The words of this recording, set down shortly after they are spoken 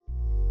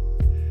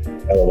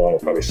Elevon will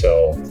probably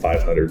sell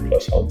 500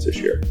 plus homes this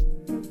year.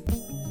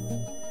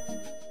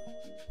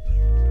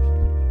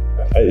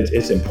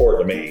 It's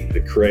important to me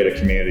to create a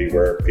community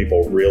where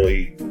people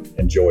really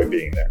enjoy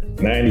being there.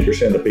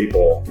 90% of the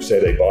people say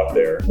they bought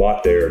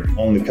there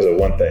only because of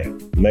one thing.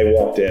 When they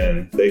walked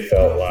in, they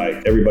felt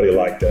like everybody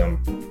liked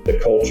them. The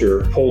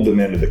culture pulled them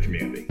into the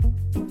community.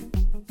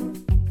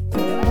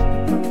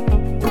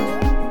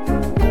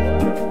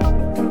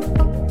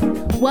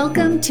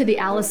 Welcome to the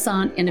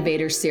Allisant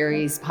Innovator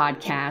Series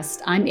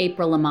podcast. I'm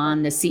April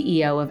Lamont, the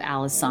CEO of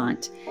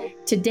Allisant.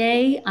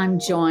 Today, I'm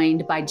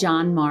joined by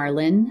John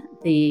Marlin,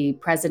 the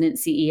president,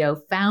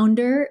 CEO,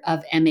 founder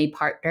of MA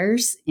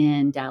Partners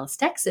in Dallas,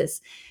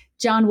 Texas.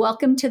 John,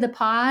 welcome to the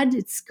pod.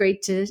 It's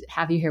great to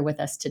have you here with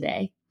us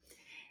today.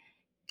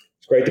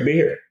 It's great to be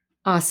here.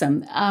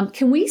 Awesome.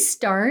 Can we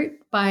start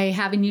by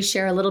having you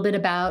share a little bit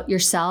about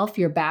yourself,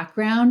 your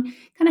background,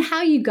 kind of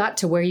how you got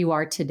to where you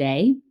are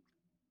today?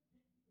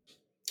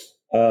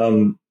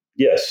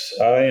 Yes,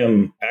 I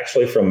am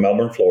actually from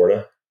Melbourne,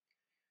 Florida,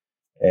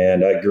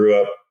 and I grew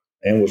up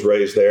and was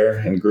raised there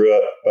and grew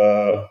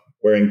up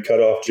wearing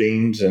cutoff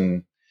jeans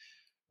and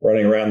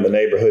running around the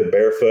neighborhood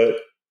barefoot,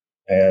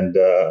 and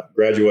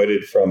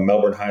graduated from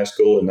Melbourne High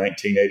School in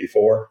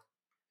 1984.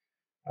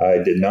 I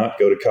did not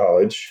go to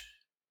college.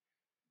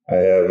 I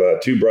have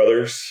two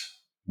brothers,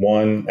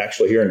 one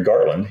actually here in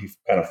Garland. He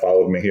kind of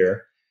followed me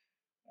here.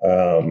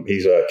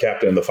 He's a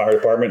captain in the fire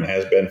department and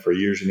has been for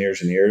years and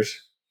years and years.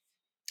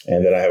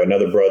 And then I have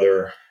another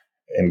brother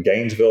in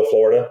Gainesville,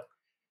 Florida,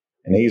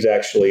 and he's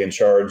actually in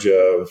charge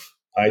of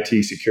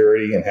IT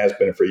security and has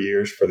been for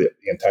years for the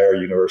entire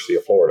University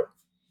of Florida.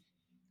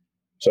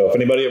 So if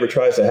anybody ever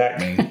tries to hack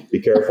me,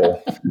 be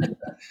careful.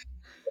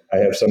 I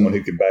have someone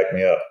who can back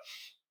me up.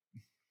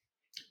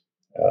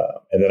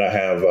 And then I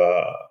have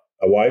a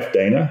wife,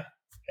 Dana,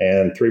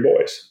 and three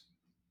boys.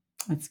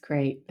 That's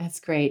great. That's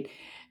great.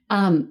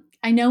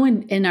 I know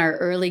in our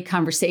early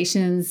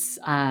conversations,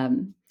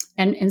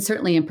 and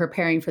certainly in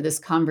preparing for this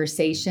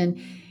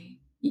conversation,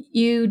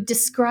 you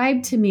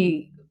described to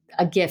me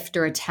a gift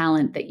or a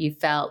talent that you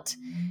felt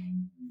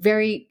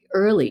very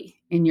early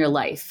in your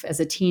life as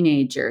a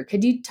teenager.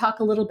 Could you talk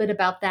a little bit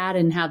about that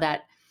and how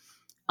that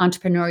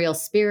entrepreneurial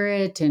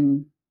spirit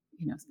and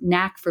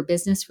knack for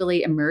business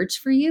really emerged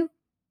for you?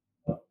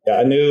 Yeah,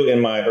 I knew in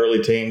my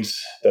early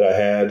teens that I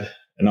had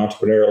an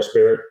entrepreneurial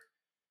spirit,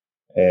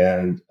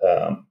 and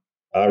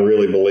I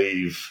really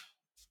believe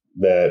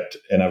that,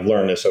 and I've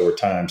learned this over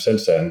time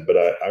since then, but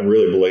I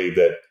really believe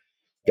that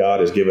God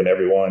has given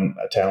everyone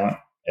a talent,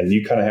 and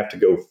you kind of have to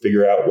go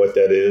figure out what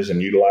that is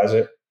and utilize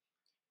it.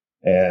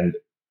 And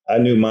I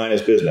knew mine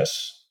is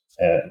business,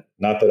 and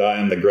not that I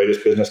am the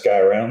greatest business guy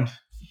around,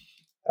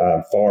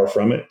 far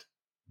from it,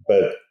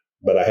 but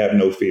I have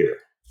no fear.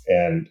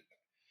 And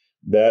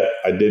that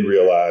I did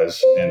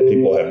realize, and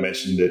people have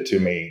mentioned it to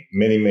me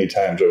many, many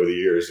times over the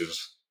years, is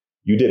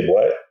you did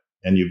what?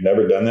 And you've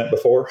never done that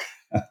before?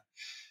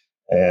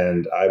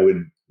 And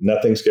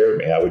nothing scared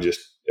me. I would just,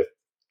 if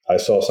I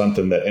saw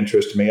something that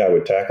interested me, I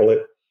would tackle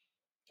it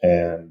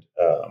and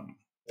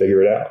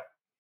figure it out.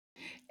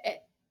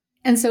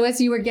 And so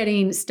as you were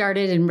getting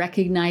started and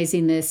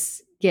recognizing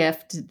this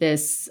gift,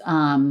 this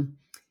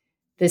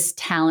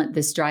talent,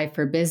 this drive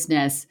for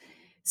business,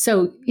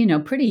 so,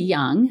 pretty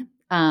young,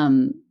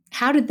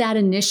 how did that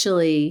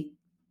initially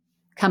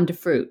come to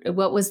fruit?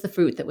 What was the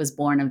fruit that was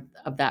born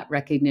of that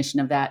recognition,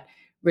 of that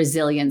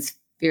resilience,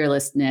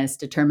 fearlessness,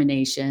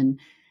 determination?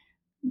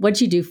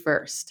 What'd you do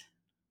first?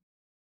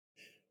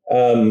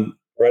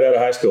 Right out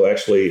of high school, I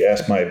actually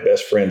asked my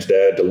best friend's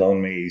dad to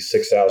loan me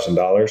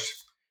 $6,000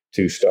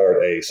 to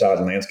start a sod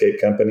and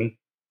landscape company.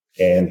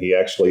 And he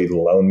actually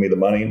loaned me the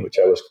money, which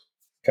I was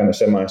kind of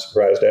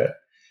semi-surprised at.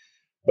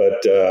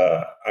 But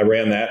I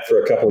ran that for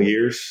a couple of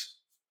years.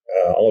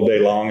 All day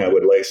long, I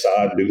would lay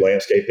sod, do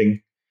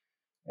landscaping.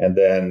 And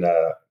then,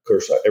 of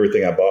course,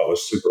 everything I bought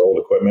was super old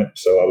equipment.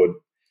 So I would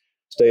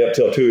stay up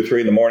till 2 or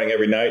 3 in the morning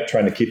every night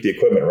trying to keep the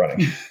equipment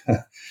running.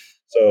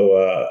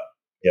 So,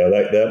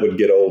 that would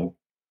get old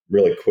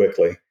really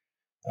quickly.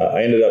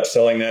 I ended up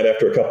selling that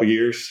after a couple of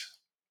years,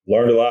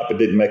 learned a lot, but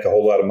didn't make a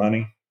whole lot of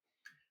money.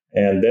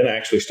 And then I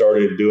actually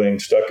started doing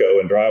stucco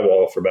and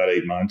drywall for about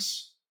 8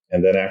 months.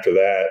 And then after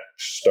that,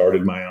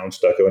 started my own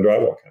stucco and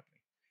drywall company.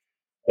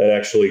 That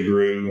actually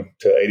grew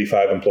to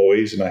 85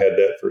 employees, and I had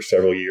that for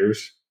several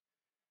years.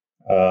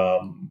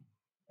 And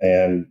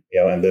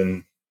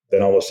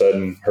then all of a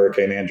sudden,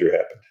 Hurricane Andrew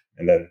happened,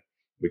 and then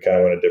we kind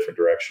of went a different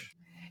direction.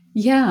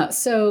 Yeah.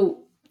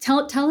 So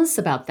tell us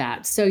about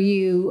that. So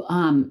you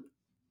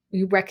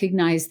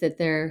recognized that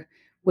there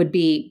would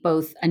be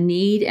both a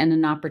need and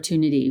an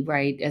opportunity,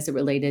 right, as it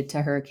related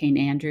to Hurricane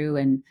Andrew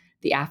and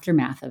the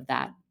aftermath of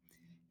that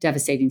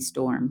devastating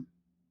storm.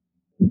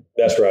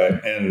 That's right.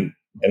 And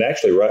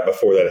actually, right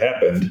before that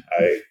happened,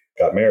 I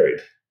got married.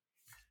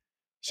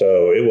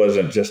 So it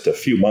wasn't just a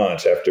few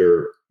months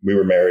after we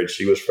were married.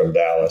 She was from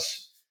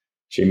Dallas.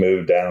 She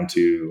moved down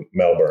to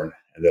Melbourne.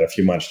 And then a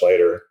few months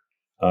later,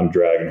 I'm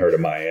dragging her to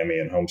Miami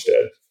and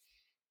Homestead.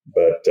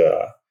 But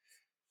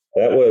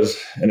that was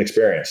an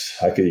experience.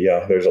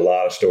 There's a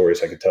lot of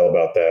stories I could tell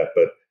about that,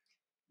 but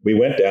we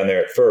went down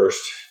there at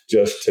first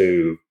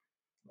a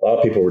lot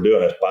of people were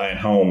doing this, buying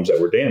homes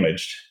that were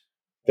damaged,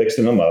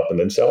 fixing them up, and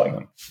then selling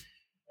them.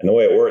 And the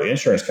way it worked,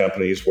 insurance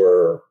companies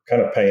were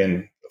kind of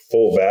paying the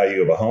full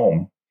value of a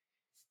home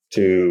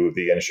to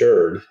the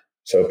insured.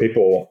 So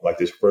people like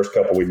this first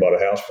couple we bought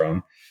a house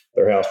from,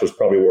 their house was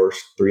probably worth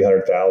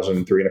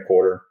 $300,000, three and a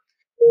quarter.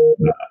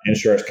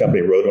 Insurance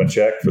company wrote them a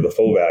check for the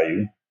full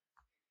value.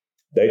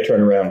 They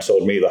turned around and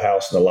sold me the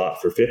house and the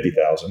lot for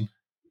 $50,000.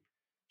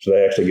 So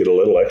they actually get a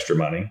little extra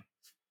money.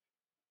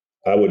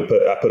 I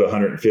put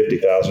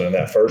 $150,000 in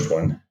that first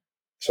one.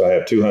 So I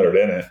have 200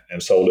 in it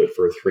and sold it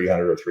for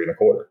 300 or three and a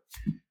quarter.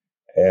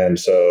 And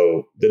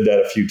so did that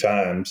a few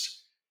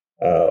times.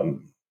 The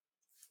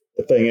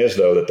thing is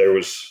though, that there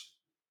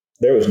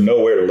was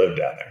nowhere to live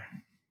down there.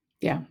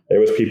 Yeah. There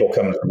was people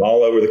coming from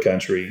all over the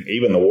country,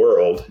 even the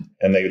world,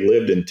 and they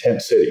lived in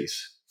tent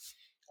cities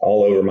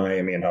all over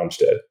Miami and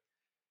Homestead.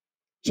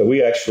 So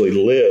we actually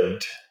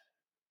lived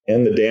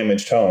in the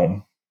damaged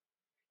home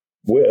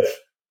with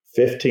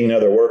 15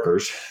 other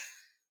workers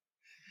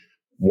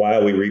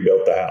while we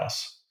rebuilt the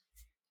house.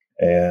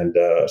 And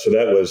so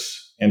that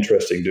was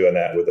interesting doing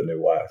that with a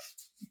new wife.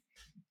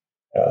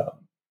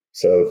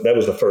 So that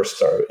was the first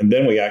start. And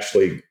then we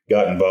actually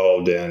got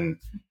involved in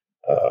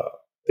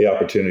the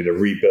opportunity to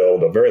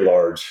rebuild a very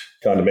large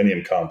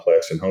condominium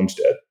complex in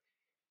Homestead.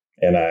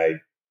 And I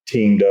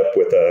teamed up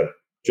with a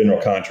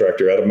general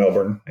contractor out of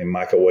Melbourne named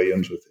Michael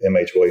Williams with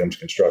M.H. Williams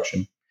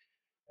Construction.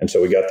 And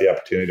so we got the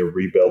opportunity to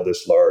rebuild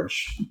this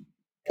large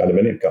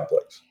condominium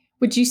complex.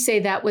 Would you say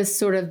that was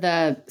sort of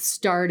the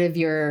start of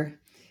your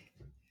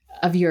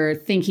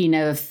thinking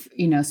of,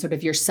 sort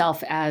of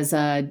yourself as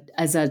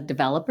a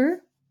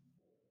developer?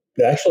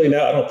 Actually,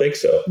 no, I don't think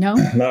so. No?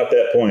 Not at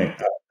that point.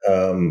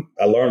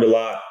 I learned a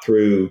lot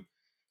through,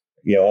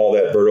 all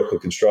that vertical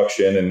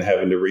construction and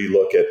having to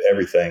relook at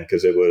everything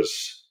because it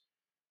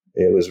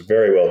was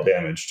very well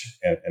damaged.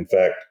 And in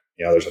fact,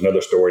 there's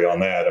another story on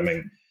that. I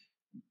mean,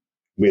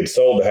 we had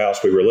sold the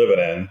house we were living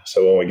in.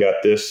 So when we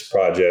got this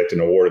project and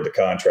awarded the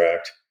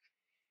contract,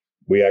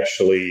 we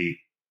actually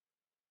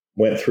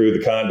went through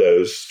the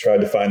condos,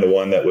 tried to find the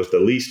one that was the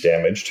least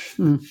damaged.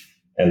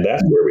 And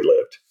that's where we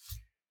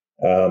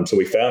lived. So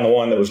we found the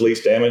one that was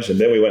least damaged, and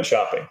then we went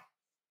shopping.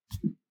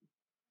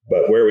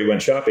 But where we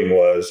went shopping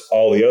was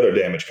all the other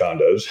damaged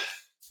condos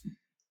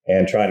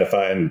and trying to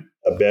find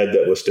a bed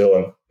that was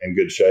still in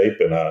good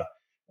shape and a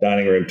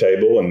dining room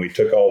table. And we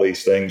took all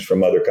these things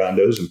from other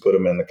condos and put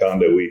them in the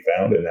condo we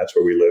found. And that's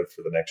where we lived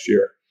for the next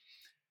year.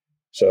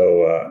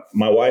 So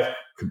my wife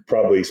could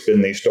probably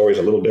spin these stories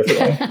a little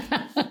differently.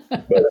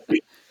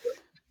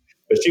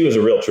 But she was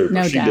a real trooper.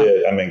 No she doubt.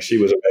 did. I mean, she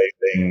was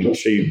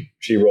amazing.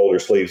 She rolled her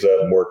sleeves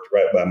up and worked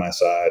right by my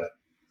side.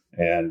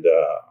 And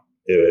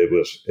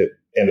it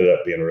ended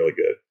up being really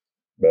good.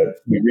 But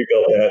we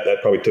rebuilt that.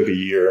 That probably took a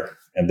year.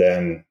 And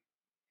then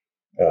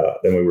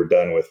we were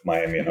done with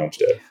Miami and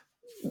Homestead.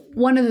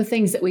 One of the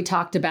things that we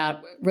talked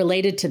about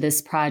related to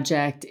this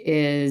project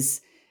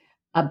is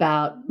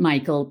about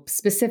Michael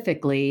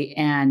specifically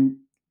and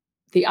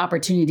the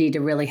opportunity to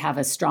really have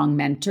a strong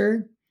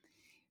mentor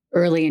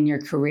early in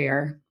your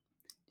career.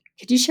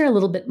 Could you share a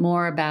little bit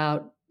more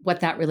about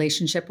what that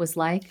relationship was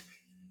like?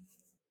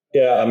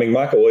 Yeah, I mean,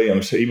 Michael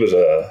Williams, he was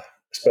a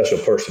special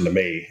person to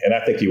me, and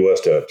I think he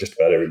was to just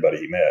about everybody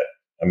he met.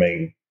 I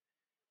mean,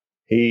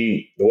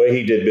 the way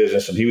he did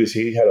business, and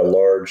he had a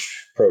large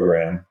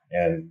program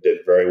and did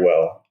very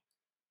well,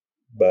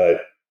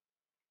 but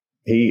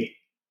he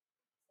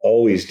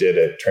always did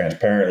it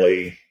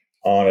transparently,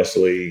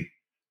 honestly,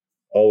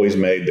 always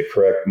made the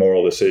correct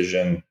moral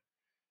decision.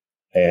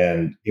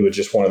 And he was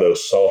just one of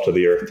those salt of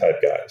the earth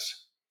type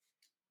guys.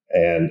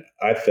 And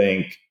I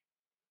think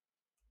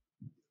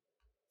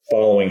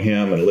following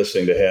him and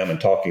listening to him and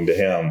talking to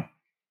him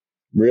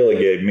really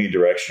gave me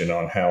direction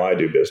on how I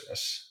do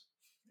business.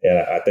 And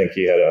I think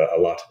he had a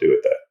lot to do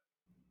with that.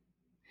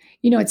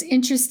 It's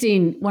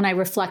interesting when I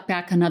reflect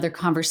back on other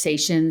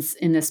conversations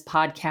in this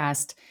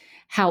podcast,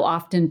 how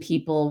often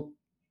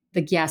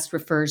the guest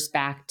refers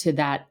back to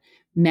that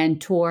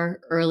mentor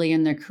early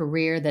in their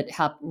career that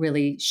helped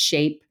really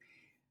shape,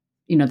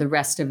 the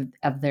rest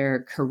of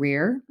their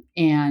career.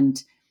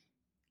 And,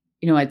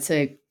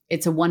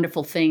 it's a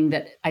wonderful thing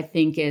that I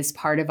think is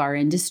part of our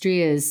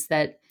industry is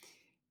that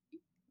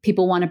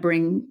people want to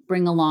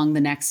bring along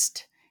the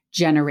next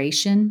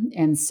generation.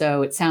 And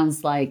so it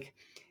sounds like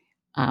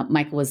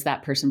Michael was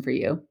that person for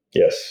you.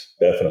 Yes,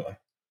 definitely.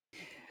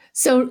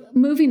 So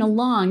moving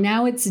along,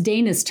 now it's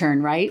Dana's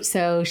turn, right?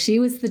 So she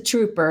was the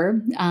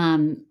trooper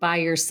by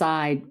your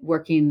side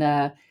working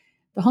the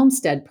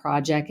Homestead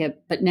project,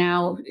 but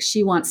now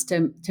she wants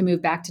to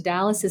move back to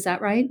Dallas. Is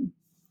that right?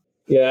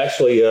 Yeah,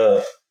 actually,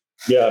 I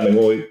mean,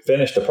 when we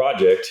finished the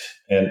project,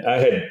 and I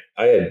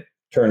had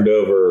turned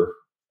over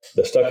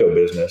the stucco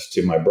business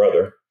to my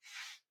brother,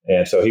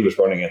 and so he was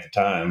running at the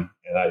time,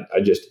 and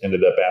I just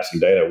ended up asking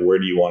Dana, "Where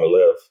do you want to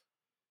live?"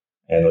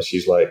 And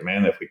she's like,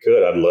 "Man, if we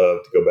could, I'd love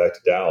to go back to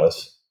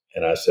Dallas."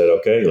 And I said,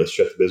 "Okay, let's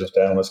shut the business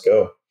down. Let's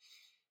go."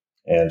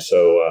 And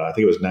so I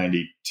think it was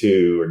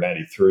 92 or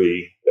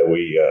 93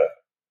 that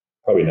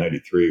probably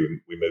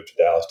 93, we moved to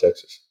Dallas,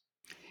 Texas.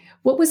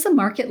 What was the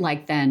market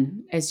like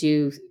then as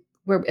you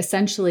were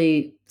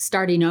essentially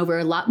starting over,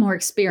 a lot more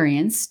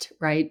experienced,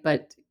 right?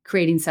 But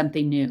creating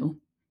something new?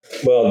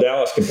 Well,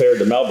 Dallas compared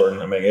to Melbourne,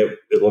 I mean,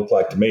 it looked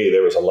like to me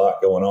there was a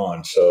lot going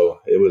on. So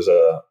it was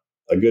a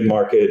good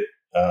market.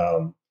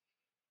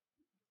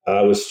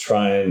 I was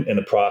in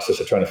the process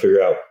of trying to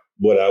figure out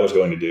what I was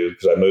going to do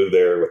because I moved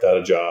there without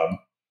a job,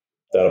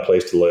 without a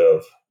place to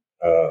live.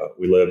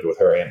 We lived with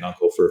her aunt and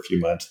uncle for a few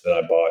months. Then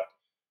I bought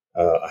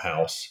a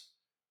house.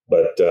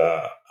 But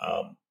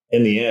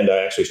in the end,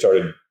 I actually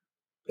started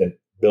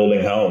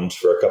building homes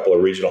for a couple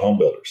of regional home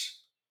builders.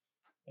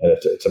 And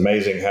it's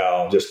amazing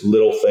how just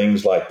little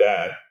things like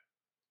that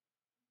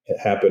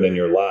happen in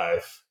your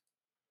life,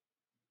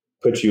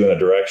 put you in a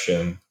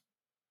direction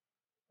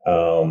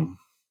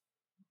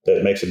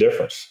that makes a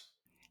difference.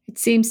 It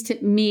seems to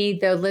me,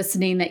 though,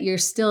 listening, that you're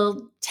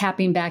still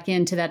tapping back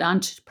into that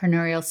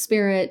entrepreneurial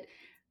spirit,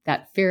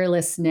 that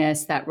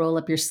fearlessness, that roll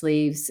up your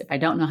sleeves. If I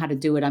don't know how to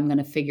do it, I'm going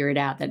to figure it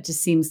out. That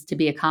just seems to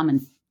be a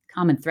common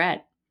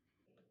thread.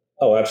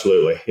 Oh,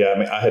 absolutely. Yeah. I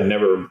mean, I had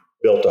never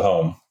built a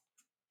home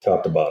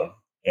top to bottom.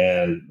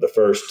 And the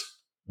first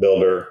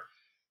builder,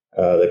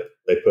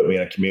 they put me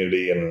in a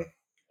community and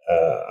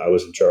I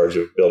was in charge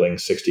of building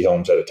 60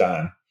 homes at a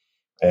time.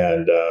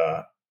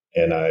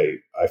 And I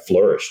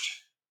flourished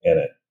in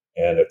it.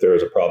 And if there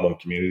was a problem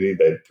community,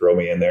 they'd throw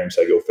me in there and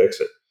say, go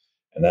fix it.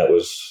 And that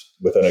was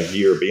within a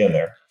year of being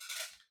there.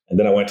 And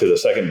then I went to the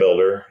second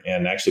builder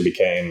and actually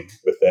became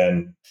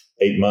within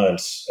 8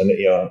 months. And,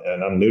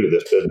 and I'm new to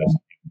this business,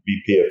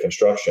 VP of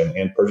construction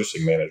and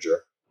purchasing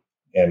manager,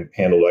 and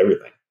handled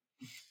everything.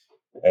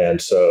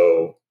 And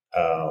so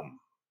that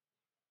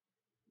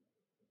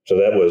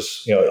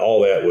was,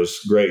 all that was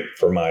great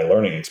for my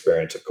learning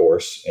experience, of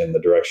course, in the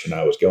direction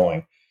I was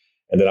going.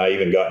 And then I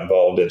even got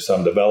involved in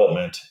some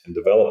development and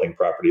developing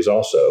properties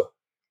also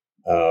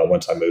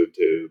once I moved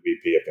to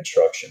VP of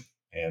construction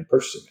and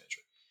purchasing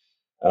manager.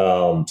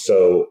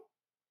 So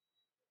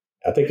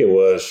I think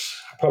I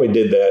probably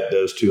did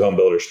those two home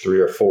builders 3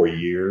 or 4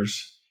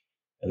 years.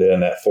 And then in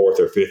that fourth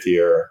or fifth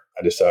year,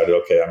 I decided,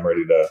 okay, I'm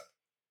ready to,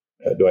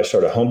 do I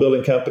start a home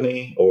building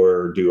company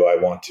or do I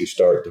want to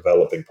start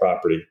developing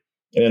property?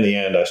 And in the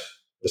end, I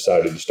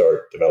decided to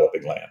start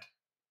developing land.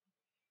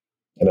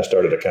 And I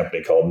started a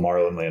company called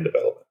Marlin Land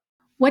Development.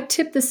 What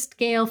tipped the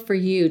scale for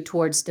you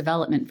towards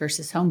development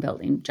versus home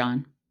building,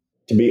 John?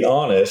 To be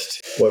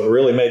honest, what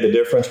really made the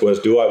difference was,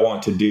 do I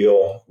want to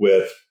deal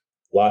with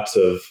lots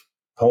of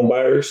home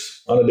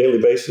buyers on a daily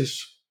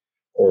basis,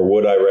 or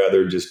would I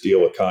rather just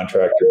deal with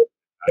contractors?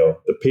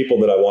 The people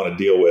that I want to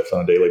deal with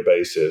on a daily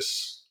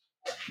basis,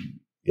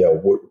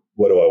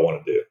 what do I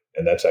want to do?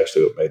 And that's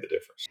actually what made the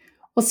difference.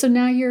 Well, so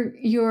now you're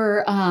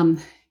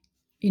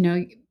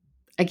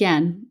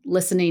again,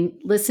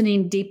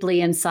 listening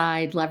deeply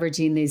inside,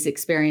 leveraging these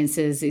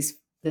experiences,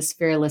 this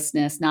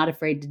fearlessness, not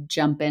afraid to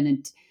jump in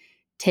and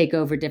take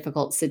over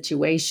difficult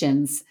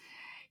situations.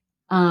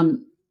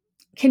 Can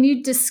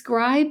you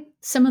describe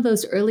some of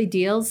those early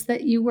deals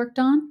that you worked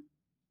on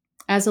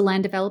as a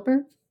land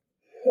developer?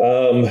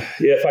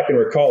 If I can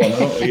recall them,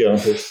 I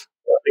think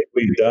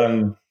we've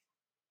done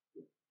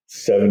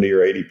 70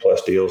 or 80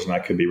 plus deals, and I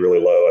could be really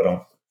low. I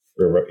don't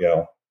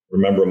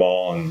remember them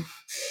all, and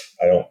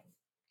I don't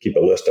keep a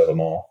list of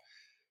them all.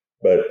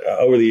 But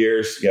over the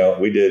years,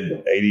 we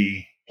did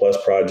 80 plus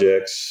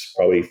projects,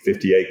 probably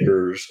 50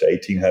 acres to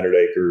 1,800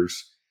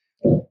 acres.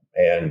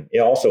 And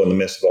also in the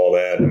midst of all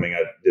that, I mean,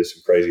 I did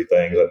some crazy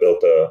things. I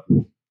built I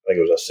think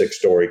it was a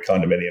 6-story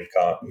condominium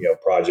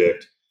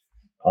project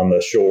on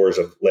the shores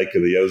of Lake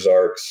of the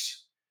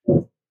Ozarks.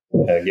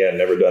 And again,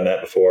 never done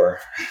that before,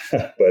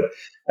 but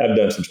I've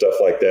done some stuff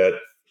like that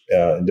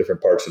in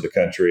different parts of the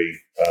country,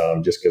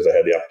 just because I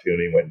had the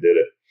opportunity and went and did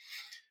it.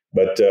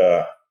 But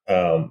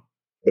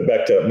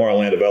back to Marlin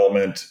Land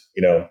Development,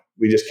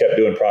 we just kept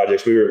doing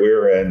projects. We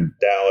were in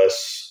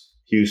Dallas,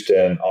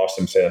 Houston,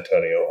 Austin, San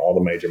Antonio, all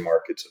the major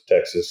markets of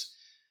Texas.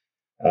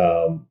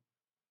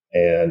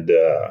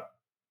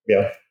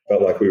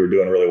 Felt like we were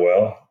doing really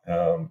well.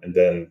 And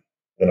then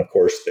of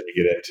course, then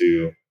you get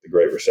into the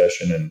Great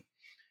Recession and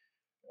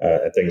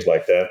things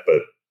like that.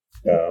 But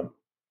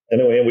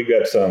anyway,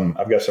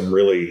 I've got some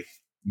really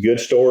good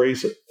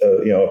stories,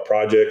 of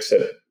projects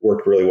that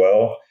worked really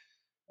well.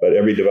 But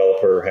every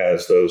developer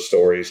has those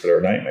stories that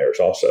are nightmares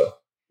also.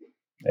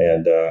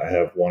 And I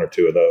have 1 or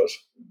 2 of those.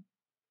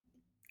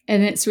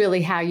 And it's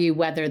really how you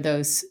weather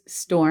those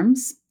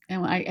storms.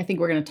 And I think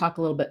we're going to talk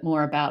a little bit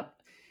more about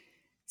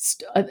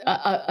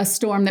a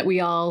storm that we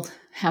all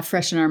have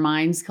fresh in our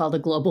minds called a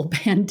global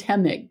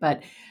pandemic.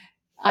 But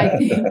I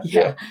think,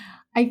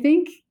 I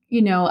think,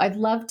 I'd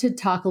love to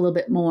talk a little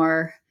bit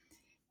more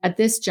at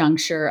this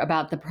juncture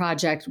about the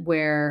project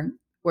where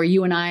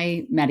you and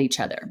I met each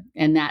other,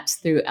 and that's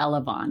through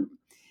Elevon.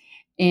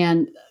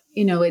 And,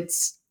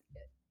 it's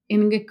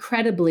an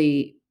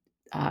incredibly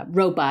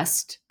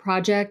robust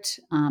project.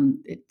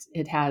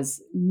 It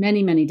has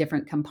many, many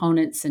different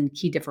components and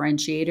key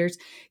differentiators.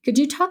 Could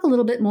you talk a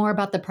little bit more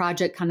about the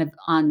project kind of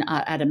on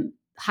at a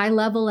high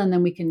level, and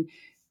then we can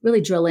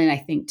really drill in, I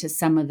think, to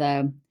some of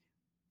the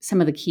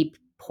key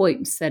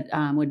points that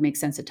would make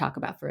sense to talk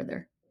about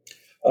further.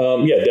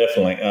 Yeah,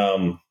 definitely.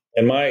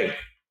 And my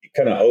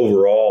kind of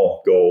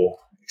overall goal,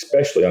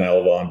 especially on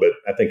Elevon, but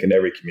I think in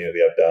every community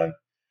I've done,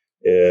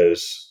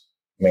 is,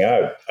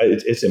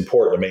 it's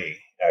important to me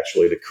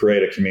actually to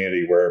create a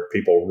community where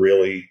people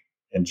really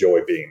enjoy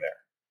being there,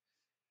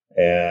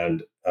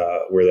 and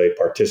where they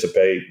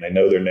participate and they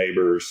know their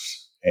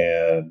neighbors.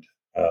 And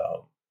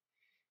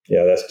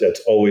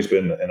that's always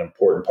been an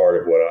important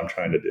part of what I'm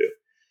trying to do.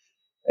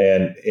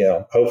 And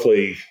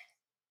hopefully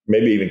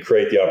maybe even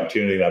create the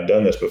opportunity, and I've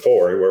done this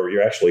before, where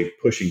you're actually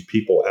pushing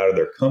people out of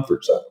their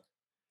comfort zone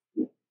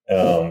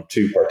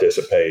to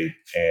participate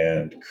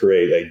and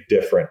create a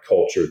different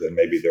culture than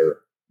maybe they're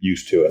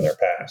used to in their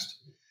past.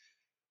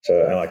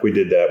 So, and like we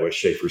did that with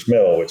Schaefer's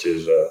Mill, which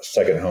is a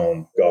second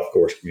home golf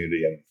course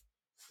community in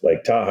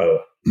Lake Tahoe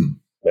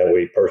that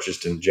we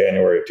purchased in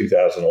January of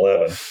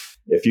 2011.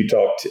 If you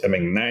talk to,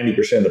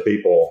 90% of the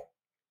people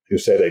who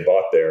say they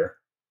bought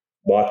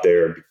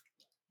there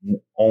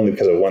only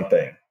because of one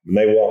thing. When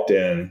they walked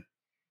in,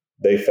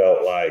 they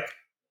felt like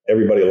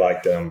everybody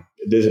liked them.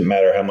 It doesn't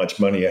matter how much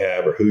money you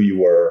have or who you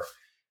were.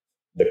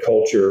 The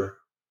culture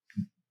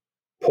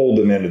pulled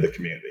them into the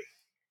community.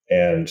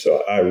 And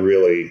so I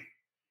really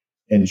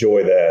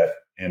enjoy that,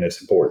 and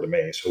it's important to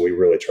me. So we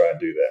really try and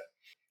do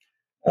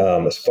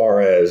that. As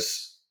far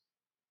as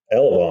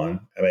Elevon,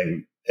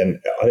 and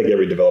I think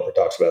every developer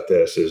talks about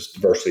this, is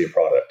diversity of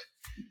product.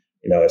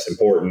 It's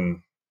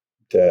important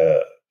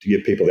to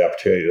give people the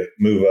opportunity to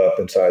move up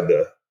inside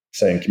the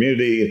same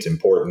community. It's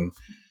important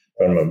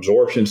from an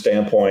absorption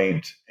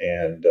standpoint,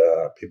 and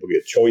people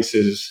get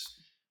choices.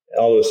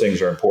 All those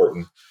things are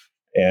important.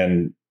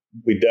 And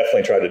we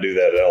definitely try to do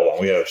that at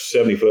Elevon. We have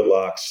 70-foot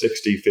locks,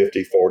 60,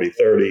 50, 40,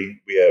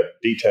 30. We have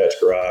detached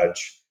garage,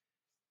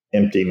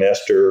 empty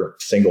nester,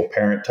 single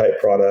parent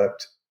type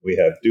product. We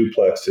have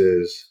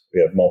duplexes.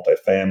 We have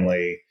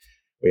multifamily.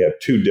 We have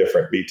 2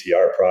 different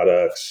BTR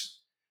products.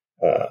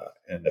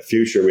 In the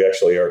future,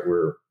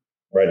 we're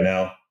right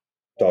now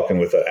talking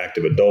with an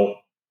active adult,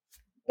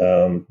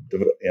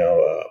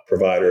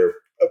 provider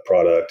of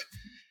product.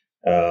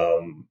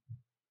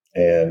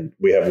 And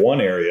we have one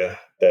area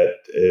that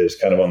is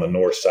kind of on the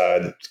north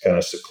side that's kind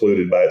of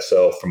secluded by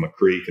itself from a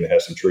creek, and it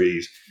has some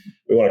trees.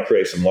 We want to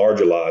create some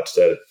larger lots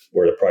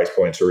where the price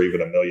points are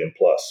even $1 million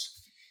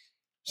plus.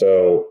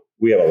 So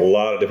we have a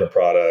lot of different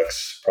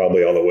products,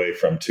 probably all the way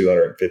from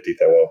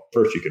 250,000. Well,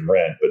 first you can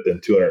rent, but then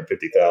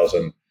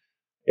 250,000,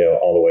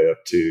 all the way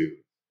up to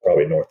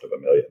probably north of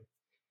 $1 million.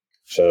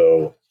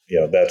 So,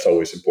 that's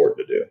always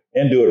important to do,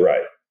 and do it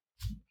right.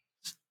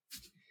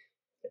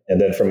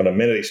 And then from an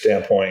amenity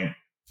standpoint,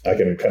 I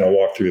can kind of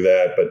walk through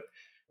that. But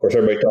of course,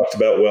 everybody talks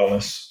about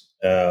wellness.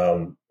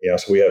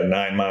 So we have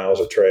 9 miles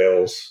of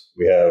trails.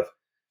 We have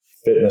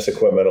fitness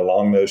equipment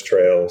along those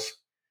trails.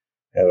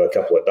 We have a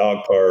couple of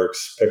dog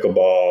parks,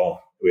 pickleball.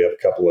 We have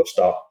a couple of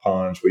stock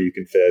ponds where you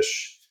can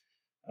fish.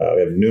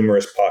 We have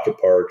numerous pocket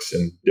parks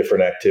and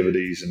different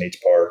activities in each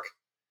park.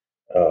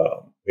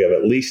 We have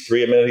at least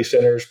 3 amenity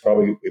centers.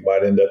 Probably we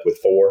might end up with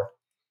 4.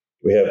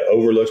 We have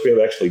overlooks. We have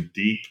actually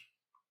deep,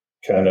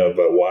 kind of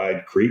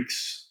wide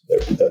creeks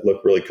that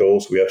look really cool.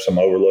 So we have some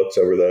overlooks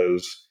over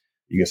those.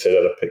 You can sit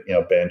at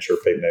a bench or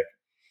picnic.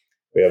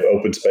 We have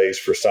open space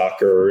for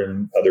soccer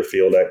and other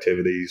field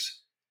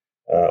activities.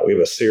 We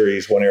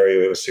have one area,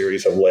 we have a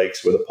series of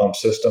lakes with a pump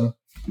system.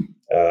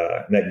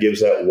 And that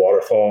gives that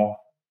waterfall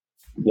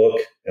look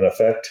and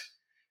effect.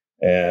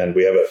 And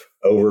we have an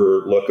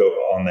overlook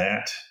on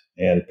that,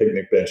 and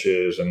picnic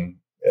benches and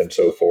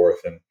so forth.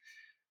 And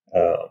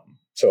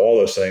so all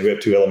those things. We have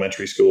 2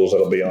 elementary schools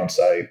that'll be on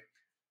site.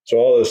 So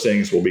all those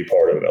things will be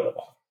part of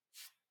Elevon.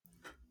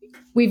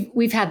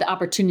 We've had the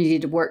opportunity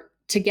to work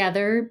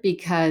together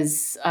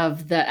because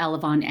of the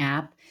Elevon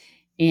app.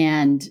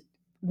 And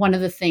one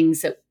of the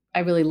things that I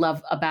really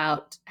love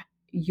about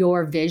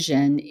your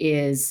vision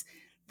is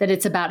that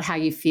it's about how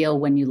you feel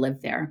when you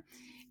live there.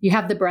 You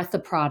have the breadth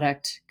of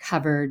product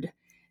covered.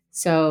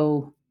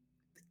 So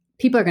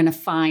people are going to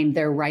find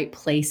their right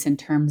place in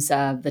terms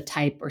of the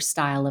type or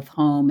style of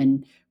home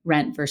and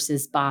rent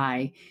versus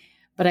buy.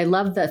 But I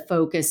love the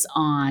focus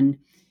on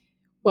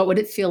what would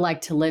it feel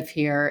like to live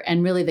here,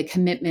 and really the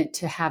commitment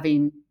to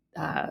having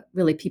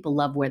really people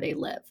love where they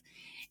live.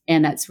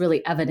 And that's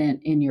really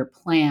evident in your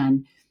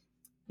plan.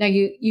 Now,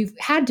 you've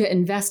had to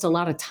invest a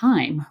lot of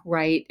time,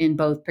 right, in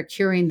both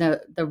procuring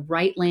the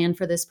right land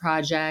for this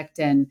project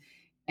and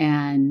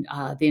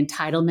the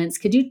entitlements.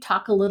 Could you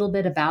talk a little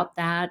bit about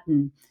that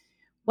and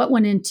what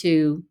went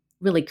into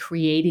really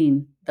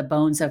creating the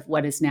bones of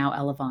what is now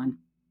Elevon?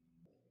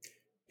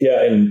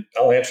 Yeah, and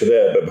I'll answer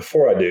that. But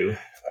before I do,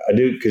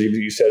 because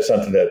you said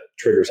something that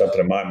triggered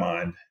something in my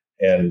mind.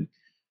 And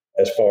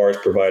as far as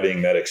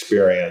providing that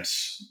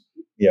experience,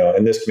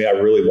 and this to me, I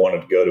really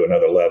wanted to go to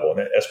another level.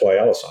 And that's why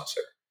Allison's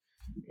there.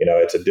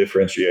 It's a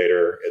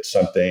differentiator. It's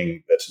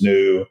something that's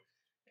new,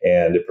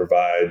 and it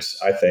provides,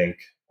 I think,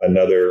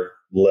 another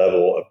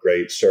level of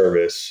great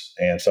service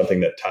and something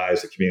that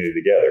ties the community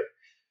together.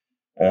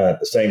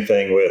 The same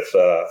thing with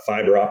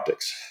fiber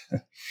optics.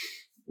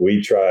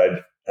 We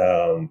tried.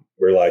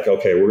 We're like,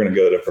 okay, we're going to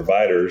go to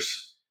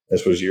providers.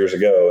 This was years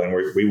ago, and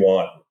we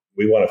want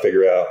to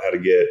figure out how to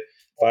get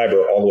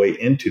fiber all the way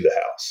into the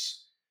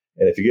house.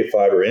 And if you get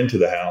fiber into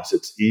the house,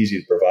 it's easy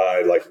to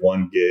provide like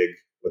 1 gig,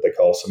 what they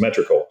call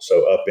symmetrical.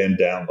 So up and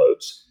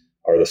downloads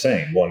are the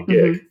same, 1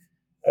 gig.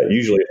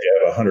 Usually, if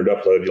you have 100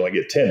 upload, you only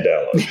get 10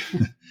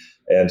 download.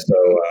 And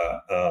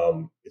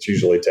so it's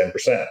usually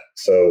 10%.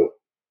 So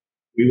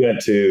we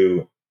went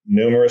to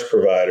numerous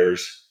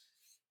providers,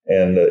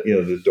 and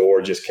the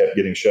door just kept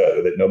getting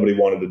shut. That nobody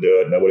wanted to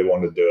do it. Nobody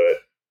wanted to do it.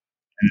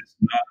 And it's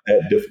not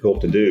that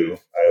difficult to do,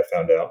 I have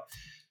found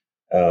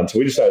out. So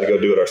we decided to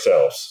go do it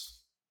ourselves.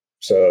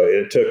 So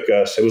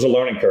it was a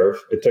learning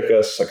curve. It took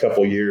us a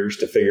couple years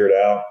to figure it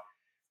out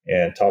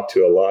and talk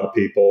to a lot of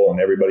people, and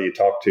everybody you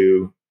talked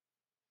to,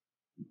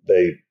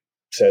 they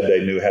said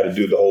they knew how to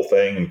do the whole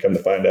thing, and come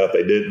to find out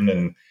they didn't.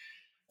 And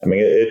I mean,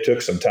 it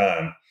took some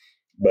time,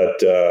 but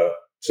to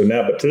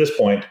this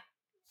point,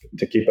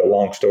 to keep a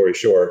long story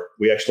short,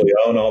 we actually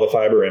own all the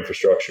fiber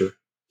infrastructure.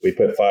 We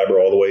put fiber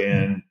all the way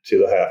into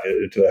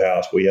the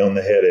house. We own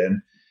the head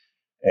end,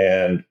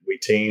 and we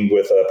teamed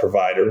with a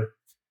provider,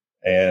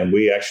 and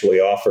we actually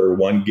offer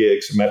 1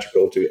 gig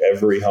symmetrical to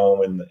every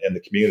home in the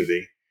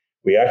community.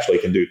 We actually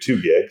can do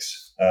 2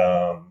 gigs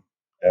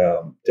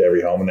to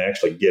every home, and they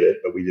actually get it,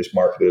 but we just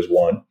mark it as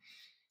 1.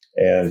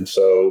 And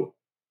so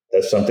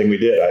that's something we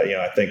did.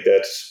 I think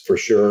that's for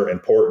sure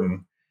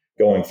important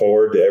going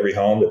forward to every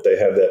home, that they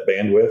have that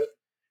bandwidth.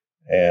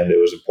 And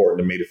it was important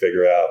to me to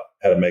figure out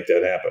how to make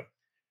that happen.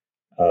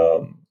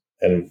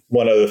 And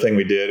one other thing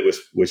we did which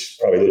is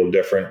probably a little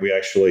different. We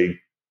actually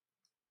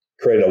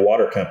created a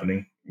water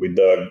company. We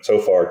dug so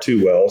far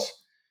 2 wells,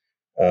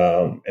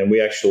 and we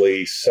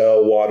actually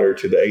sell water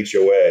to the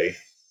HOA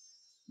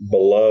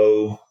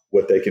below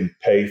what they can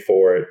pay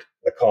for it,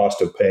 the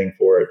cost of paying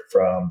for it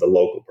from the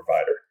local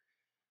provider.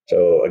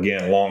 So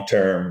again, long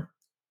term,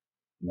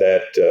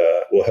 that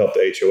will help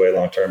the HOA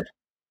long term.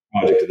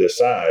 Project of this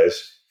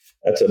size,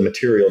 that's a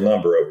material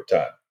number over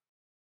time.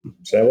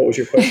 Sam, what was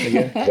your question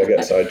again? I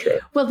got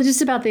sidetracked. Well,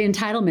 just about the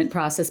entitlement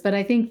process, but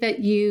I think that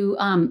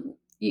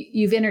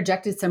you've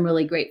interjected some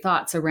really great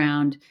thoughts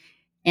around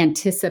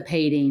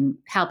anticipating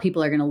how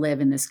people are going to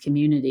live in this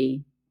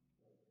community.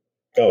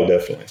 Oh,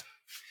 definitely.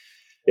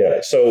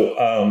 Yeah. So,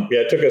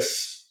 it took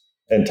us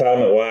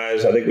entitlement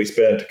wise. I think we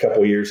spent a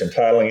couple of years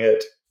entitling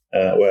it.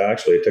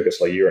 Actually, it took us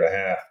like a year and a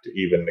half to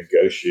even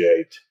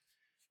negotiate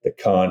the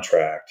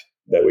contract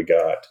that we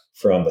got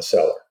from the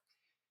seller.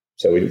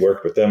 So we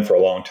worked with them for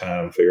a long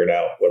time, figuring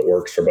out what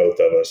works for both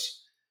of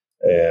us,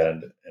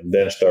 and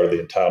then started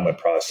the entitlement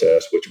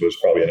process, which was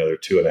probably another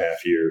 2.5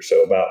 years.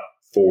 So about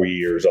 4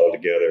 years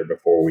altogether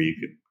before we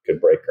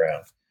could break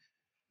ground.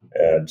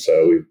 And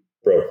so we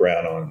broke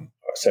ground on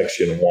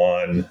Section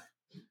 1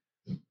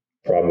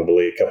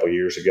 probably a couple of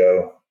years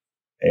ago,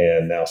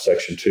 and now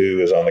Section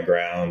 2 is on the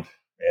ground,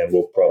 and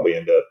we'll probably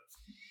end up,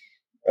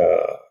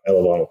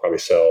 Elevon will probably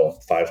sell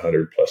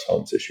 500 plus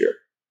homes this year.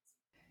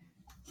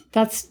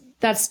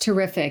 That's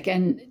terrific.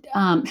 And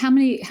how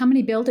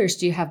many builders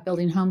do you have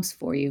building homes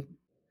for you?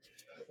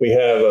 We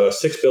have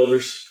 6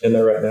 builders in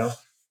there right now.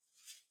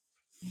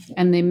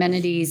 And the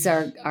amenities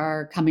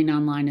are coming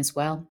online as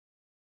well?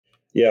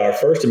 Yeah, our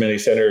first amenity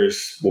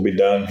centers will be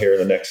done here in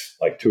the next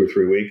 2 or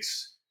 3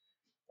 weeks.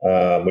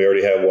 We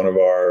already have one of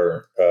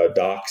our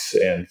docks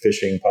and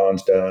fishing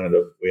ponds done, and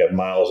we have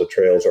miles of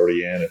trails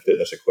already in, and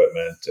fitness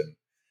equipment and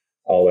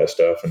all that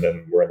stuff. And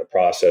then we're in the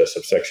process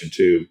of Section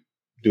 2,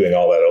 doing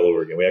all that all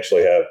over again. We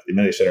actually have the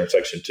amenity center in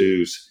Section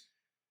 2's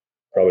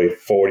probably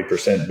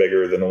 40%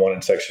 bigger than the one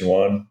in Section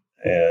 1,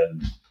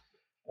 and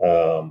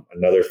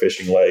another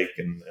fishing lake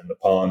and the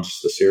ponds,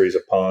 the series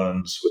of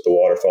ponds with the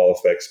waterfall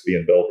effects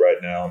being built right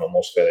now and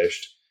almost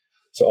finished.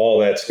 So all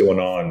that's going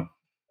on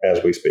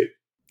as we speak.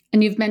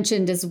 And you've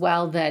mentioned as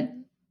well that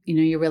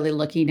you're really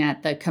looking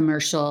at the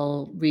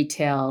commercial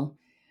retail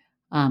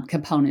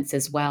components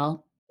as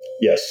well.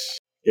 Yes.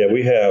 Yeah,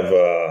 we have,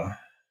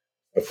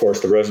 of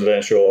course, the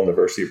residential and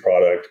diversity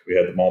product. We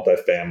have the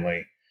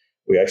multifamily.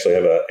 We actually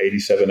have a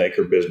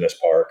 87-acre business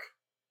park.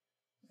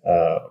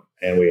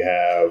 And we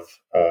have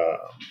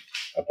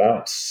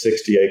about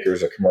 60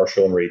 acres of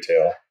commercial and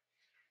retail.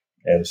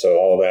 And so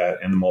all that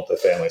in the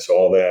multifamily. So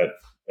all that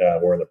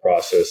we're in the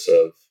process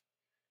of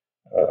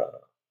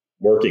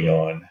working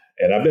on.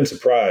 And I've been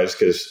surprised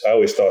because I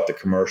always thought the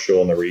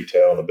commercial and the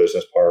retail and the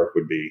business park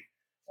would be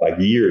like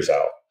years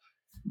out.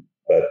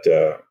 But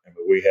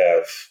we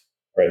have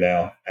right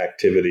now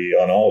activity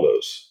on all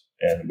those,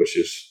 and which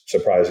is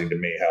surprising to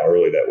me how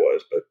early that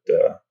was.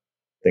 But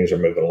things are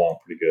moving along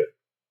pretty good.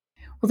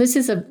 Well, this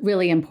is a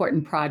really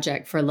important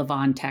project for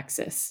Elevon,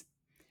 Texas.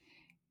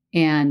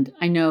 And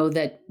I know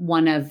that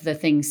one of the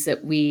things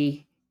that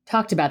we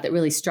talked about that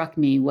really struck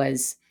me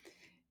was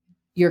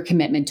your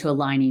commitment to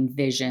aligning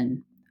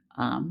vision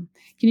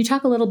Can you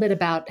talk a little bit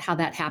about how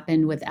that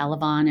happened with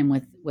Elevon and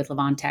with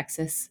Levon,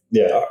 Texas?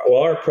 Yeah.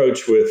 Well, our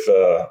approach with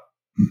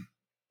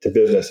to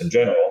business in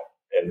general,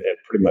 and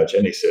pretty much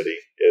any city,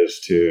 is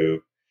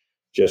to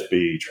just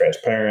be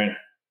transparent,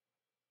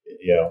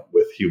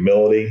 with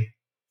humility,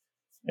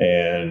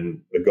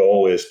 and the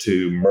goal is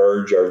to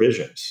merge our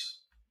visions.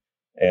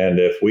 And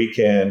if we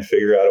can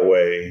figure out a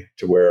way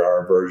to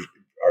where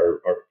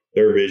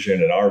their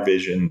vision and our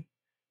vision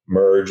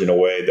merge in a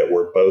way that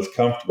we're both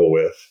comfortable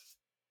with,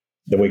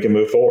 then we can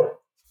move forward.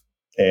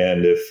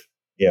 And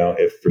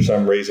if for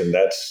some reason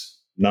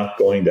that's not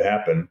going to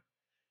happen,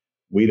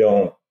 we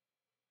don't,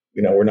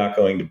 we're not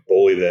going to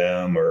bully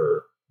them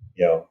or,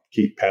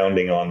 keep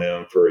pounding on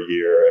them for a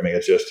year. I mean,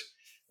 it's just,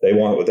 they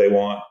want what they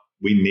want.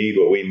 We need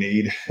what we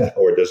need,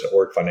 or it doesn't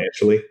work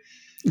financially.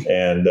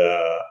 And,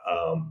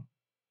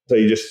 so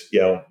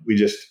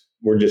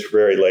we're just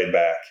very laid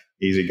back,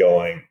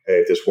 easygoing. Hey,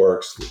 if this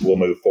works, we'll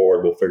move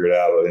forward. We'll figure it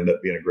out. It'll end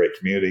up being a great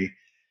community.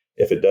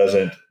 If it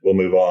doesn't, we'll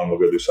move on. We'll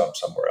go do something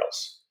somewhere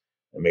else.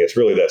 I mean, it's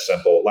really that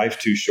simple.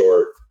 Life's too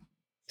short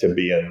to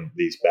be in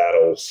these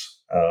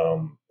battles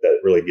that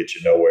really get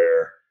you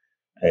nowhere,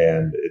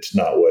 and it's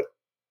not what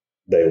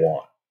they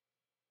want.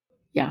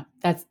 Yeah,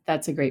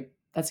 that's a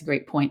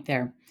great point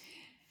there.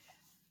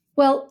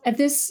 Well, at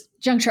this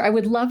juncture, I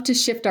would love to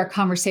shift our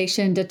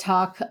conversation to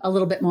talk a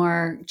little bit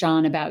more,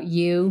 John, about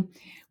you.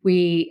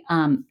 We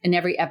in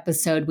every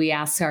episode we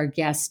ask our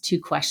guests 2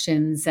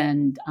 questions,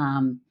 and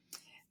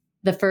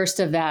the first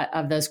of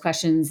those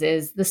questions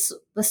is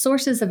the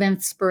sources of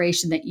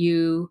inspiration that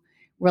you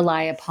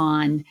rely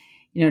upon,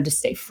 to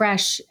stay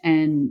fresh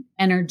and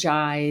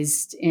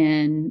energized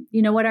in,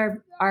 what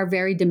are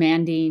very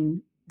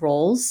demanding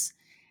roles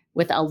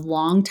with a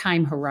long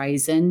time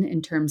horizon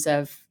in terms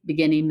of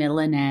beginning, middle,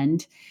 and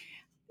end.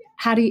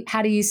 How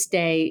do you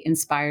stay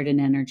inspired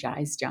and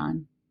energized,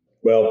 John?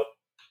 Well,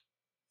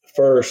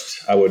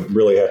 first, I would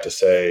really have to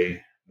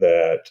say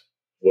that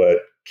what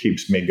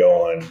keeps me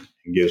going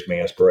and gives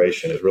me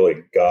inspiration is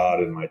really God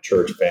and my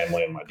church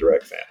family and my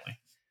direct family.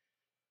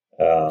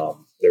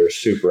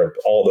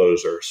 All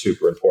those are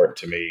super important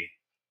to me,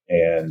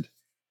 and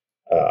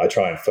I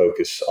try and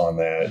focus on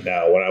that.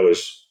 Now, when I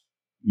was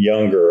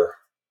younger,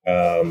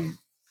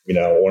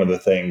 one of the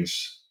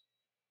things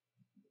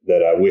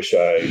that I wish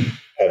I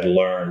had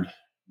learned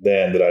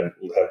then that I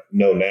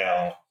know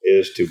now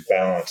is to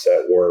balance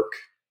that work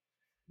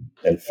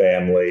and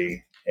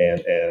family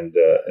and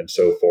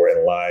so forth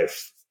in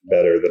life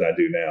better than I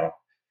do now.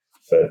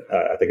 But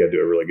I think I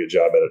do a really good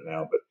job at it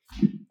now.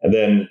 And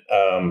then,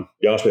 to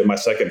be honest with you, my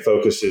second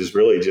focus is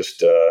really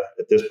just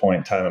at this point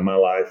in time in my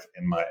life,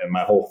 and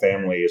my whole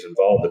family is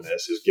involved in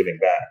this, is giving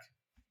back.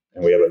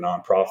 And we have a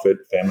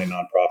family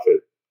nonprofit,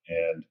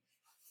 and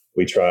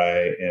we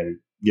try and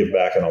give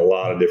back in a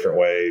lot of different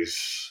ways.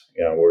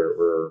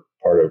 We're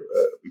part of,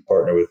 we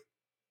partner with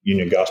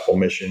Union Gospel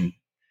Mission,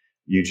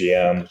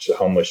 UGM, it's a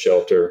homeless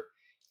shelter.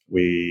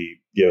 We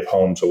give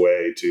homes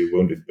away to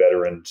wounded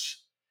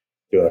veterans,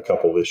 doing a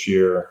couple this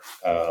year.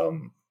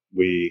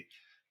 We,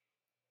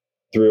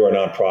 through our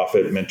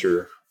nonprofit,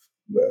 mentor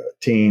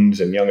teens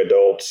and young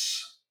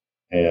adults,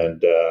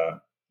 and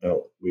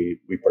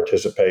we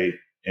participate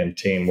in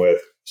team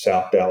with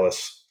South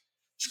Dallas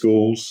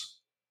schools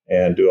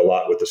and do a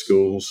lot with the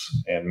schools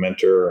and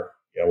mentor.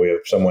 We have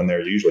someone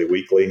there usually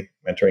weekly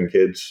mentoring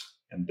kids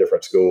in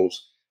different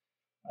schools.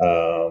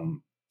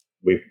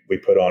 We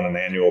put on an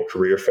annual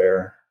career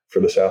fair for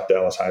the South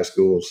Dallas high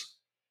schools,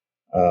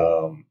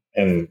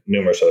 and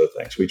numerous other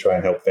things. We try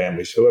and help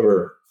families,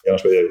 whoever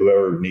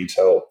needs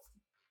help.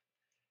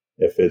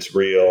 If it's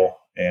real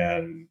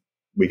and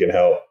we can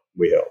help,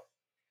 we help.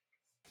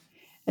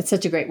 It's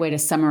such a great way to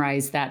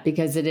summarize that,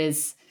 because it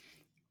is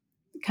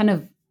kind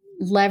of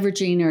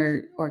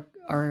leveraging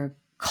or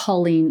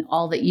culling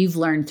all that you've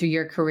learned through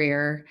your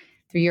career,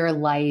 through your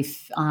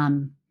life.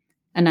 And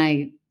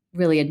I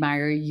really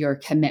admire your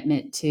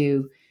commitment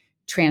to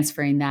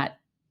transferring that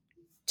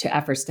to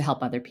efforts to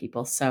help other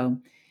people. So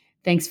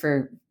thanks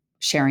for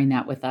sharing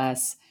that with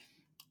us.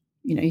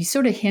 You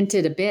sort of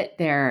hinted a bit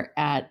there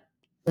at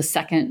the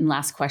second and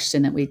last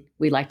question that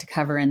we like to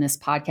cover in this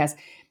podcast.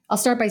 I'll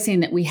start by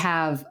saying that we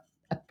have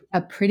a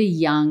pretty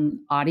young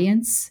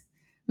audience.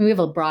 We have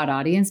a broad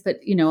audience, but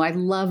I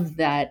love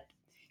that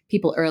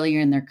people earlier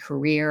in their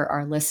career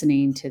are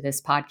listening to this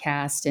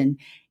podcast and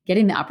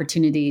getting the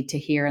opportunity to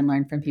hear and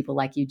learn from people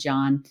like you,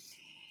 John.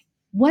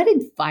 What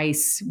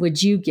advice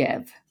would you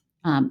give,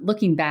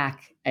 looking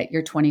back at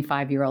your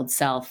 25-year-old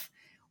self,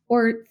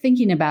 or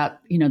thinking about,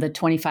 the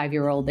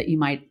 25-year-old that you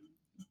might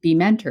be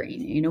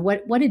mentoring?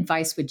 What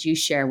advice would you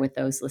share with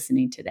those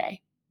listening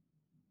today?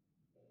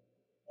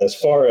 As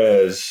far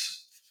as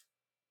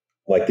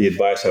like the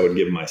advice I would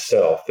give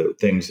myself, a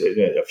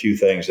few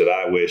things that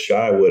I wish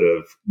I would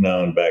have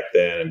known back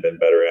then and been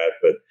better at,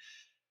 but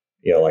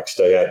like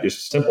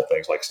just simple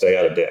things like stay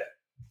out of debt.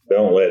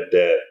 Don't let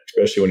debt,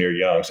 especially when you're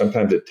young.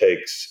 Sometimes it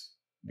takes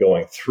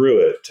going through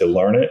it to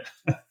learn it.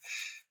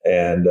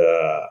 And,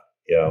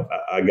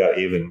 I got,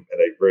 even at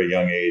a very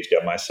young age,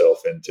 got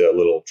myself into a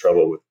little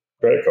trouble with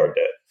credit card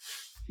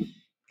debt.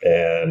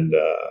 And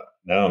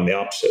now I'm the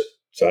opposite.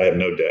 So I have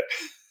no debt.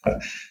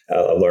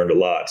 I learned a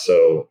lot.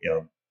 So,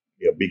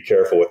 be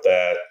careful with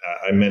that.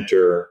 I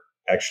mentor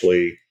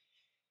actually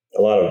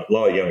a lot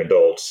of young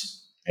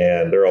adults,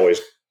 and they're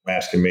always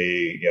asking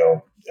me,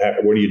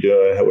 what are you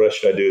doing? What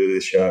should I do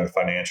this young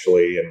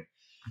financially? And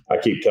I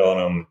keep telling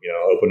them,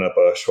 open up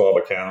a Schwab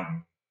account,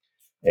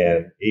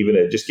 and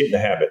even just get in the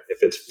habit.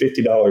 If it's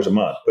 $50 a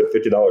month, put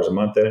 $50 a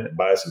month in it and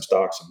buy some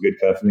stocks of good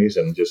companies,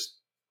 and just,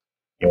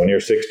 when you're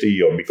 60,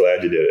 you'll be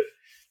glad you did it.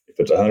 If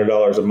it's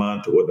 $100 a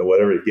month,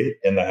 whatever, get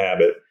in the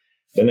habit.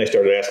 Then they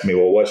started asking me,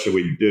 well, what should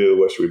we do?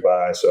 What should we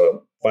buy?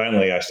 So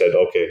finally I said,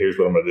 okay, here's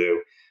what I'm going to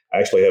do. I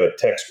actually have a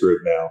text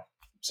group now.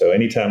 So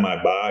anytime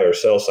I buy or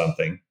sell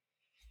something,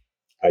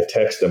 I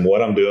text them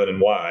what I'm doing and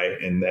why,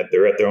 and that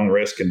they're at their own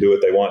risk and do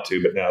what they want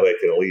to, but now they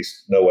can at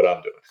least know what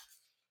I'm doing.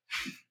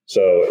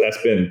 So that's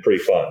been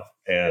pretty fun,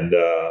 and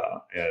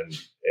to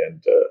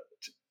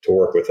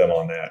work with them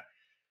on that.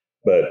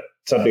 But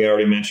something I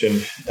already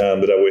mentioned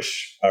that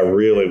I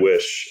really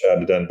wish I'd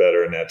have done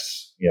better, and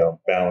that's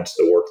balance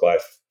the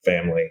work-life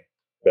family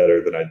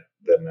better than I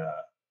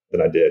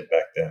did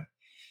back then.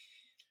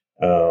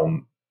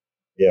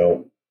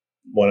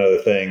 One other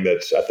thing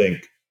that's, I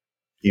think,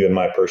 even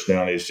my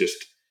personality is just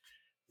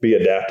be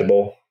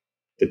adaptable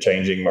to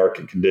changing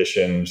market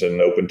conditions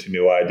and open to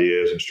new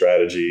ideas and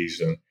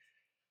strategies. And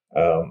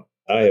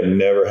I have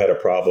never had a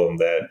problem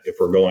that if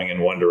we're going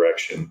in one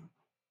direction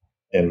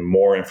and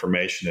more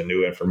information and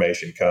new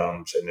information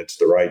comes and it's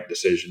the right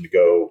decision to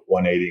go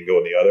 180 and go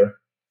in the other,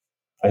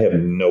 I have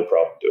no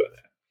problem doing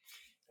that.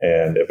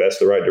 And if that's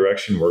the right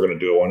direction, we're going to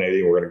do a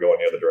 180 and we're going to go in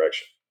the other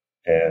direction.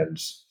 And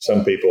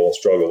some people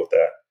struggle with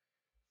that.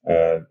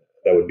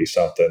 That would be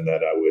something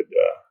that I would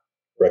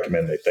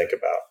recommend they think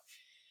about.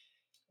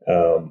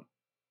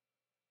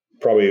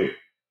 Probably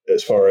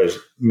as far as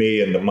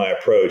me and my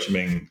approach,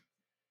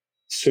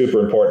 super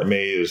important to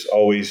me is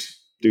always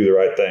do the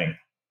right thing.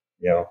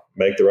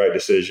 Make the right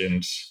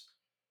decisions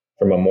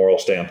from a moral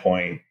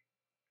standpoint,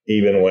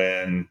 even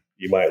when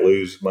you might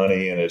lose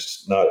money and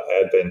it's not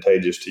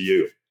advantageous to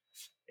you.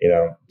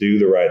 Do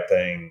the right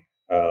thing.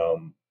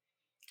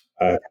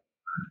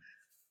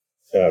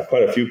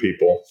 Quite a few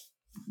people,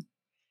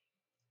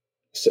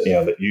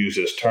 that use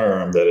this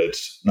term that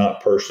it's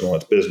not personal,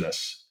 it's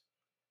business.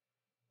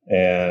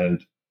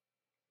 And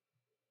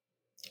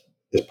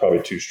it's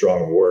probably too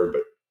strong a word,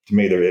 but to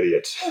me, they're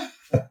idiots.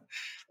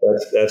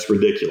 That's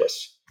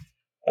ridiculous.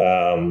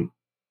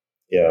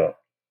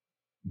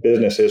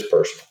 Business is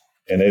personal,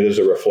 and it is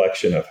a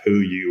reflection of who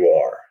you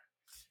are.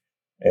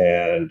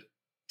 And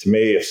to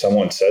me, if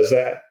someone says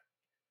that,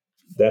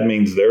 that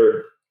means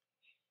they're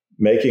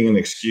making an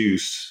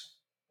excuse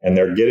and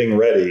they're getting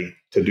ready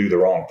to do the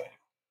wrong thing.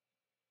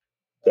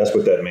 That's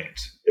what that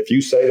means. If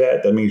you say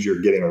that, that means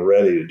you're getting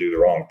ready to do the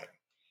wrong thing.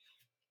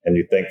 And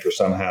you think for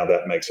somehow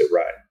that makes it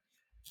right.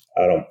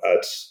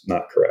 That's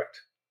not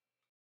correct.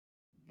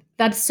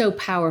 That's so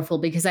powerful,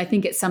 because I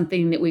think it's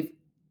something that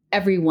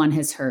everyone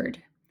has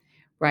heard,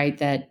 right?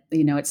 That,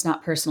 it's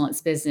not personal,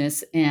 it's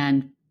business.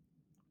 And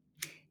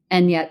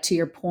yet, to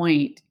your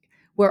point,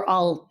 we're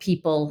all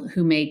people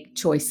who make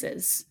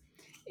choices.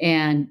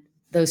 And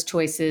those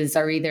choices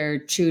are either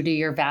true to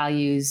your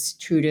values,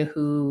 true to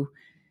who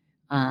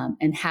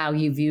and how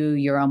you view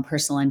your own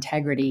personal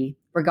integrity,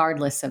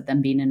 regardless of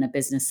them being in a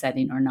business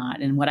setting or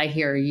not. And what I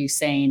hear you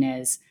saying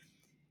is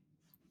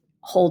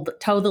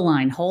toe the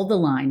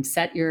line,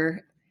 set your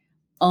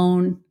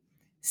own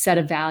set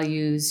of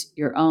values,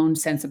 your own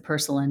sense of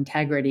personal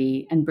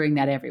integrity, and bring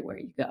that everywhere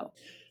you go.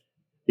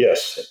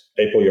 Yes.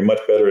 April, you're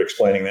much better at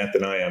explaining that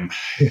than I am.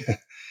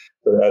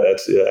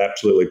 That's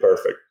absolutely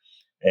perfect.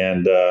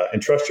 And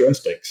trust your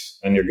instincts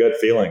and your gut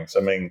feelings.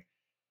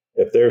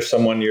 If there's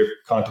someone you're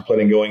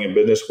contemplating going in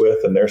business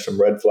with and there's some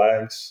red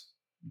flags,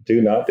 do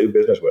not do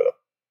business with them.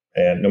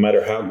 And no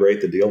matter how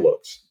great the deal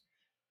looks,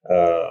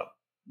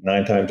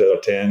 9 times out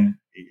of 10,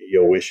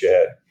 you'll wish you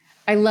had.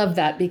 I love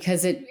that,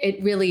 because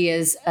it really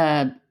is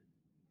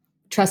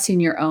trusting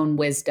your own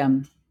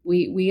wisdom.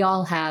 We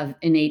all have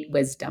innate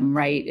wisdom,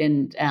 right?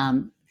 And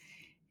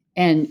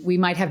we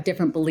might have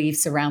different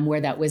beliefs around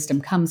where that wisdom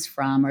comes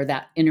from, or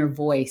that inner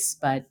voice,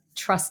 but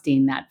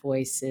trusting that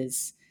voice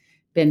has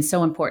been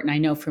so important. I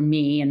know for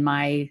me in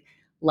my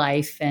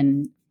life,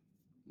 and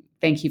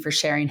thank you for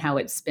sharing how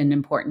it's been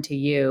important to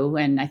you.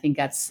 And I think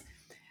that's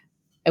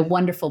a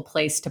wonderful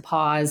place to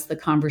pause the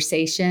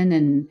conversation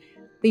and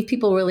leave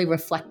people really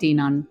reflecting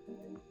on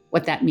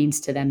what that means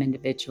to them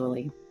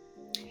individually.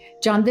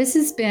 John, this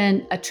has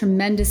been a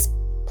tremendous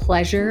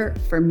pleasure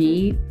for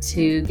me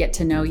to get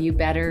to know you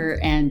better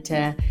and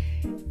to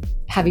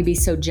have you be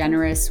so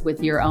generous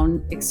with your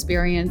own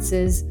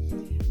experiences.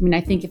 I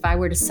think if I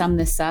were to sum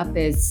this up,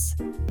 is,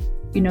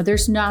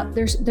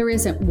 there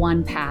isn't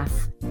one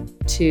path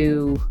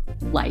to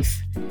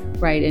life,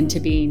 right? And to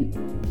being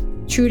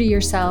true to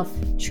yourself,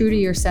 true to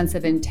your sense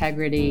of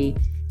integrity,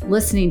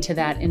 listening to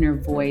that inner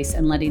voice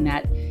and letting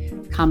that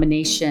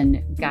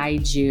combination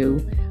guide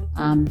you.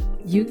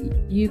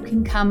 You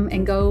can come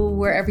and go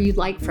wherever you'd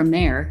like from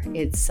there.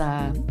 It's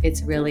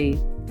really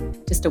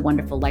just a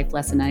wonderful life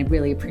lesson. I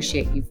really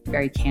appreciate you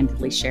very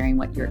candidly sharing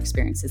what your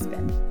experience has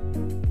been.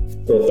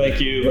 Well, thank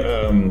you.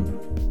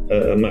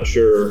 I'm not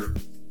sure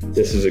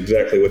this is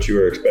exactly what you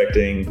were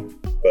expecting,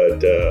 but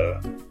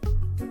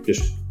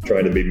just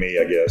trying to be me,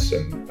 I guess.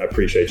 And I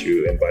appreciate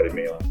you inviting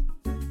me on.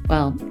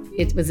 Well,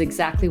 it was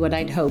exactly what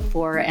I'd hoped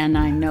for, and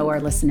I know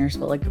our listeners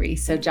will agree.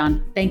 So,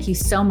 John, thank you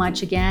so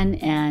much again,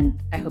 and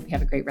I hope you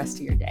have a great rest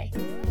of your day.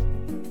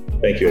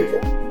 Thank you,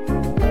 April.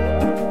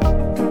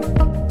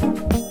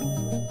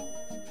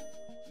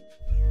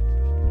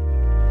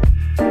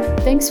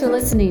 Thanks for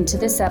listening to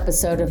this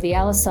episode of the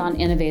Elevon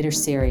Innovator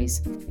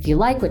Series. If you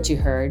like what you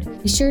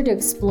heard, be sure to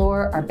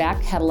explore our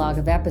back catalog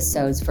of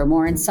episodes for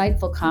more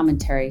insightful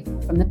commentary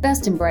from the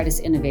best and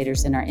brightest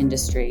innovators in our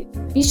industry.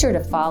 Be sure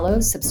to follow,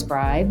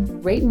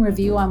 subscribe, rate and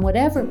review on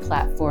whatever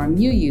platform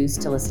you use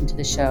to listen to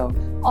the show.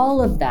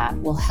 All of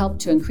that will help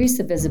to increase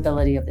the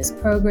visibility of this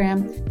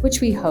program,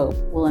 which we hope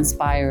will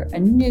inspire a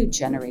new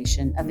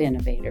generation of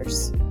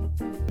innovators.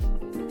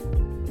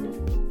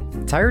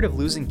 Tired of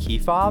losing key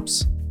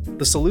fobs?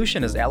 The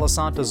solution is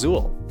Elevon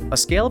Azul, a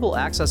scalable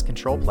access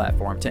control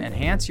platform to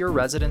enhance your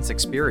residents'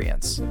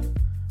 experience.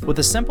 With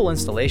a simple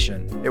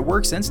installation, it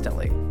works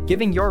instantly,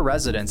 giving your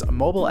residents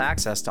mobile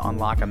access to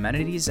unlock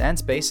amenities and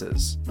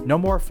spaces. No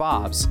more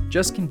fobs,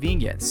 just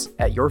convenience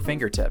at your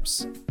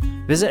fingertips.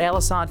 Visit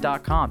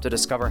Elevon.com to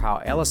discover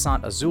how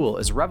Elevon Azul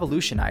is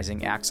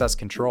revolutionizing access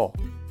control.